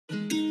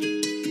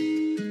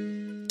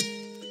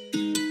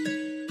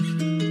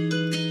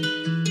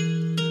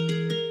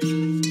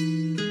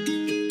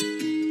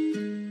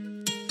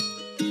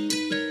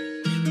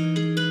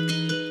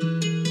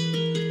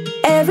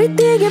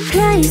everything in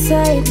plain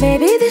sight.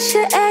 Maybe this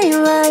shit ain't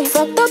right.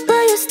 Fucked up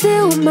but you're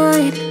still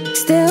mine,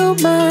 still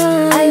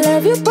mine. I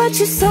love you but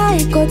you're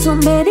psycho. Too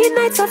many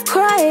nights I've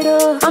cried,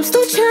 oh. I'm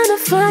still trying to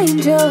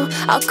find you.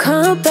 I'll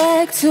come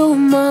back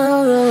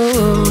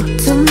tomorrow.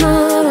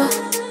 Tomorrow,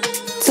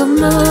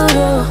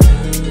 tomorrow,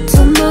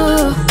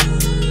 tomorrow,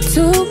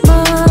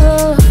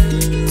 tomorrow,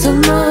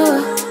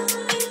 tomorrow,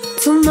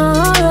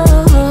 tomorrow,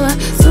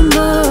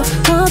 tomorrow.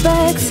 Come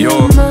back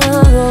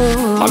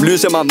tomorrow. I'm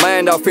losing my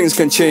mind how things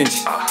can change.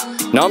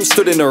 Now I'm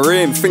stood in the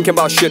rain, thinking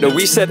about shit that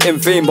we said in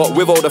vain. But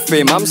with all the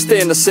fame, I'm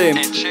staying the same.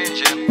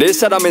 They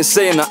said I'm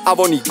insane, that I've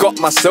only got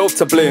myself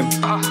to blame.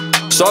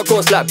 So I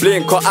goes like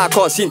Blaine, cause I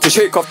can't seem to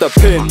shake off the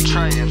pain.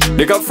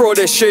 They can throw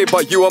their shade,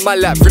 but you on my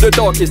lap through the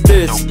darkest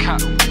days.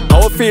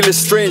 How I feel is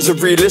strange, the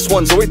realist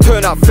ones always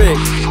turn out fake.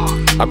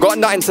 I got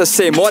nothing to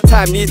say, more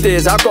time these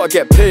days, I gotta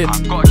get paid.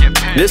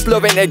 This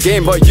love ain't a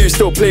game, but you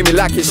still play me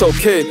like it's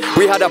okay.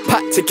 We had a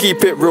pact to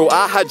keep it real,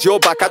 I had your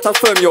back, I had to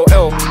firm your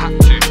L.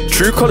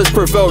 True colours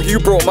prevail, you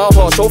broke my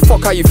heart, so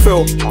fuck how you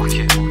feel.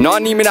 Now I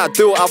need me that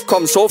deal, I've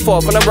come so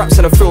far from the raps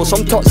in the field.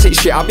 Some toxic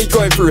shit, I be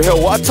going through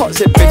hell. What a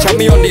toxic bitch, I'm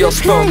me under your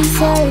spell.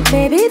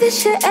 Maybe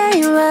this shit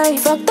ain't right.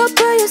 Fucked up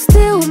but you're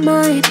still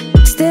mine,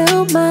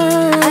 still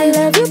mine. I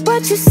love you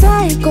but you're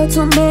psycho.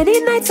 Too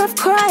many nights I've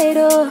cried,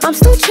 oh. I'm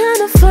still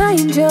trying to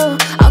find you.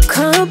 I'll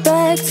come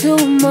back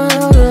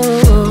tomorrow.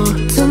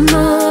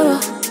 Tomorrow,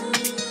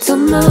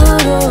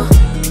 tomorrow,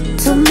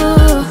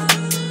 tomorrow,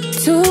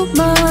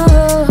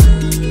 tomorrow,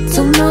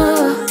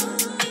 tomorrow,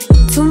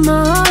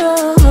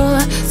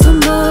 tomorrow,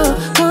 tomorrow,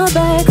 come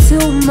back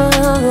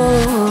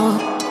tomorrow.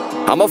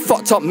 I'm a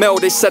fucked up male,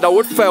 they said I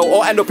would fail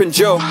or end up in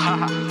jail.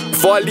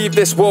 Before I leave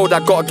this world,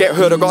 I gotta get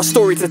heard, I got a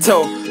story to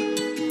tell.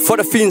 For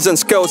the fiends and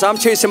scales, I'm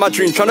chasing my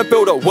dreams, trying to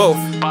build up wealth.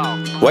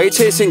 While you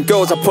chasing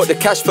girls, I put the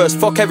cash first,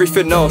 fuck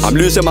everything else. I'm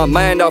losing my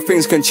mind, how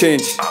things can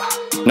change.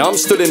 Now I'm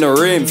stood in the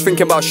rain,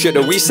 thinking about shit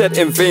that we said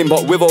in vain.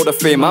 But with all the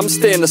fame, I'm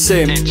staying the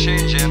same.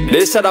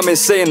 They said I'm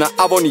insane, that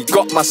I've only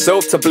got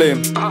myself to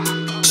blame.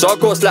 So I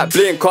goes like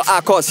Blaine, cause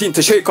I can't seem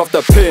to shake off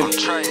the pain.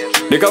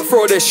 They can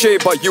throw their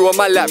shade, but you on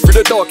my lap through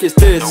the darkest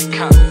days.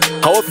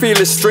 How I feel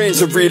is strange,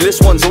 the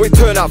realist ones always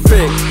turn out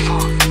fake.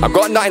 I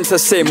got nothing to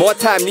say, more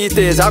time these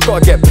days, I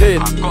gotta get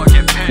paid.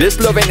 This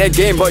love ain't a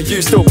game, but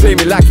you still play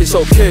me like it's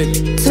okay.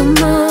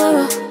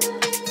 Tomorrow,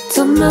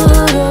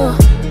 tomorrow,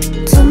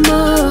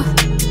 tomorrow,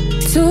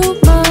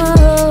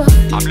 tomorrow,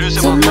 I'm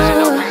losing my mind,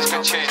 how things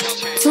can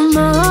change.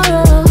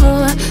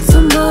 Tomorrow,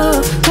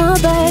 tomorrow,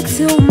 come back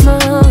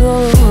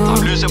tomorrow.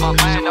 I'm losing my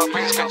mind, how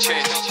things can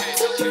change.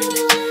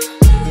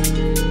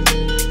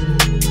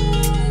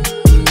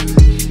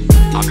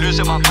 I'm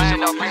losing my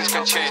mind, how things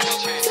can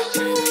change.